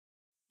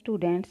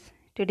Students,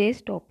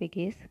 today's topic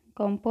is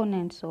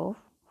components of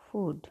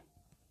food.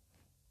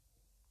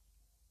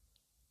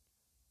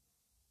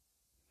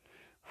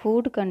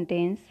 Food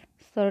contains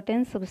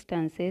certain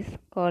substances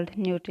called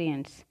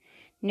nutrients.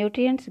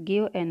 Nutrients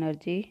give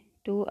energy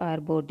to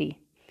our body.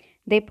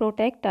 They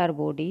protect our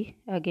body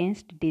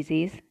against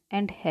disease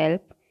and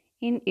help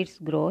in its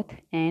growth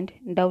and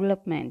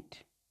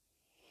development.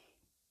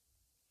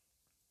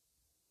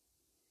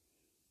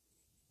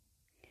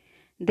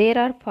 There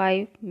are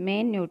 5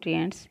 main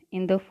nutrients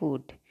in the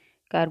food: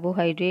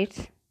 carbohydrates,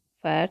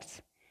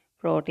 fats,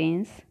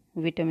 proteins,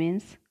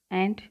 vitamins,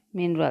 and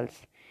minerals.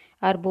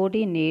 Our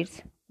body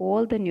needs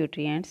all the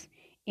nutrients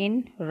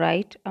in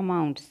right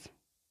amounts.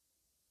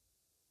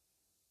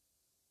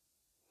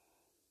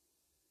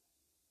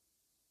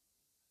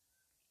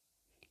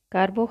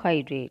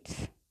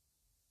 Carbohydrates.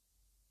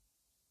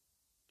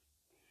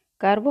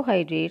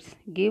 Carbohydrates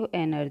give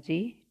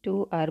energy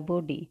to our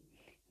body.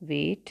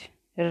 Wheat,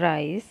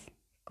 rice,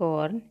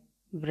 corn,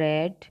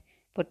 bread,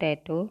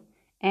 potato,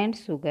 and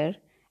sugar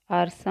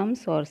are some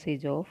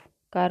sources of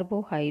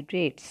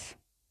carbohydrates.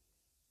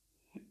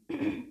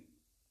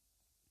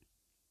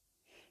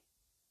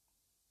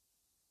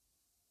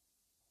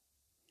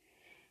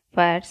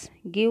 Fats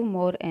give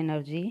more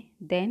energy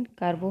than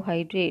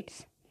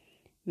carbohydrates.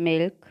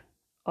 Milk,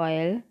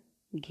 oil,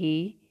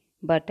 ghee,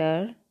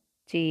 butter,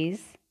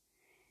 cheese,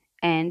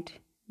 and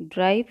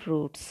dry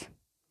fruits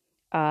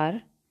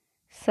are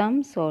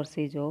some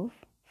sources of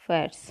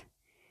fats.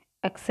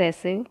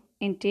 Excessive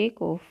intake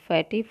of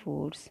fatty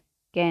foods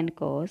can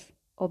cause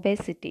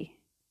obesity.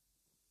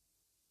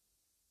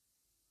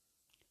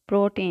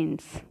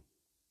 Proteins.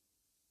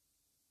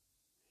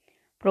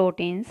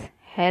 Proteins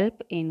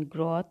help in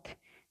growth.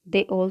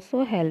 They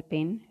also help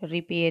in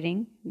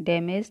repairing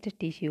damaged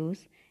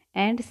tissues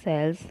and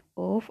cells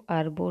of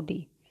our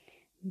body.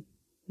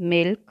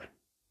 Milk,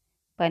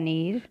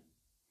 paneer,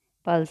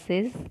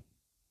 pulses,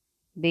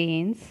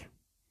 beans,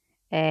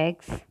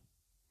 eggs,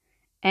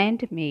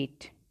 and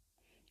meat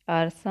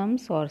are some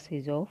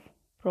sources of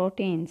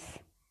proteins.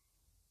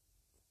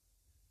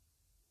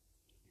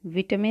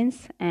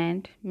 Vitamins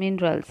and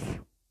minerals.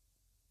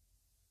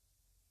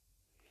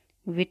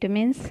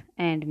 Vitamins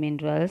and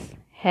minerals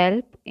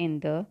help in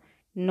the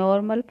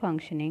normal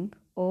functioning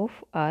of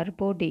our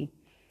body.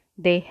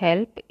 They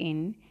help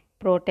in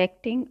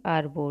protecting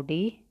our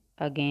body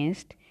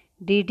against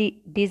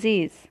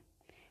disease.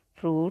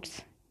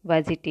 Fruits,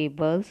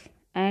 vegetables,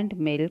 and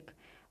milk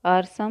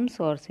are some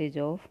sources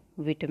of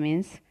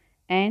vitamins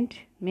and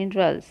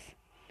minerals.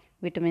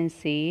 Vitamin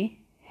C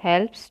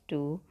helps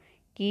to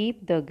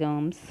keep the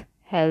gums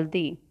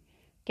healthy.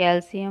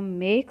 Calcium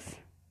makes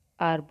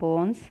our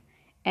bones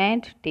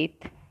and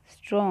teeth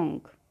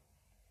strong.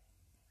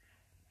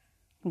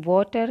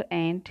 Water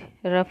and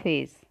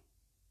roughage.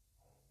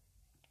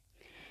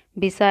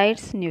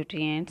 Besides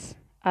nutrients,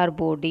 our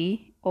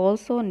body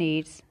also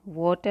needs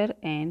water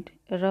and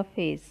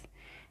roughage.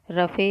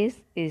 Roughage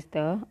is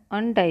the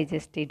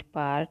undigested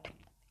part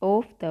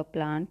of the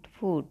plant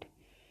food.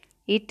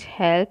 It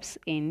helps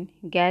in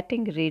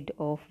getting rid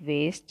of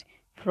waste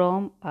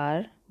from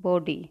our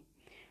body.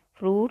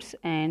 Fruits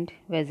and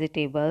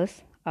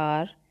vegetables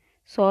are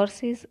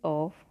sources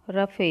of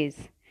roughage.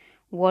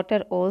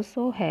 Water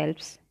also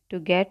helps to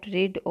get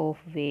rid of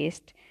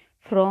waste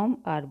from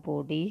our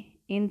body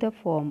in the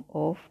form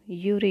of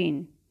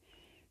urine.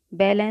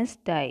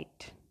 Balanced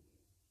diet.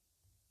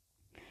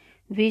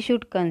 We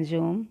should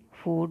consume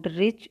food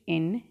rich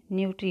in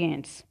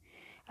nutrients.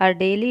 Our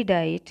daily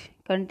diet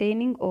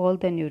containing all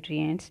the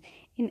nutrients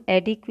in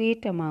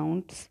adequate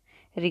amounts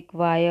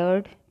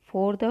required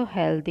for the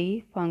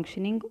healthy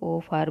functioning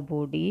of our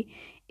body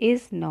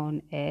is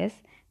known as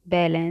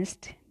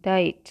balanced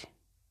diet.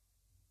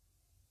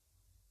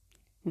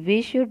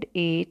 We should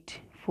eat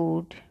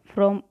food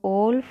from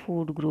all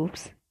food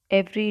groups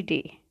every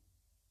day.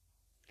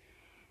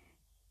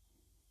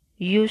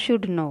 You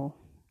should know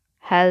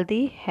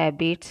healthy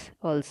habits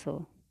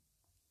also.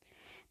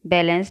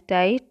 Balanced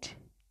diet,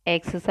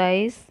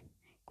 exercise,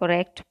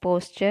 correct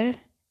posture,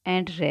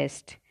 and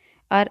rest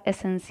are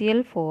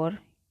essential for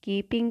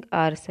keeping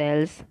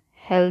ourselves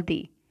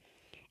healthy.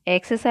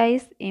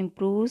 Exercise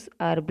improves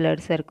our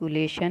blood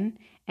circulation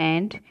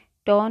and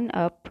tone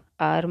up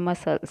our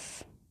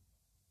muscles.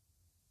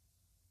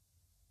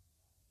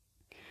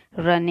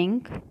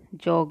 Running,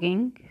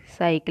 jogging,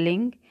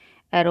 cycling,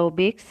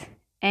 aerobics,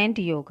 and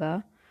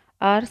yoga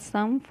are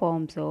some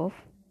forms of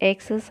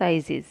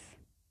exercises.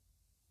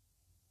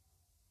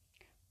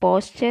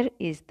 Posture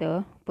is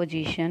the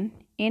position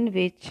in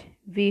which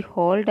we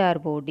hold our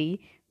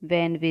body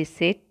when we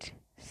sit,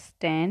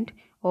 stand,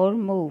 or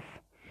move.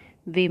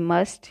 We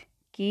must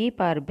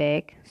keep our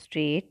back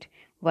straight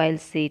while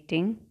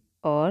sitting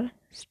or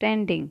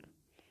standing.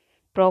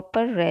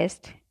 Proper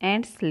rest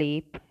and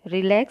sleep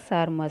relax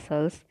our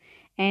muscles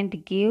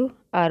and give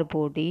our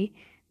body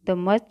the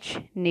much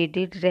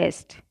needed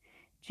rest.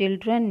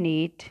 Children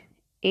need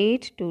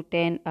 8 to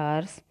 10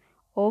 hours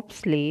of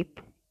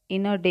sleep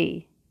in a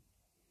day.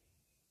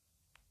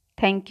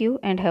 Thank you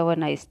and have a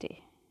nice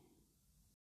day.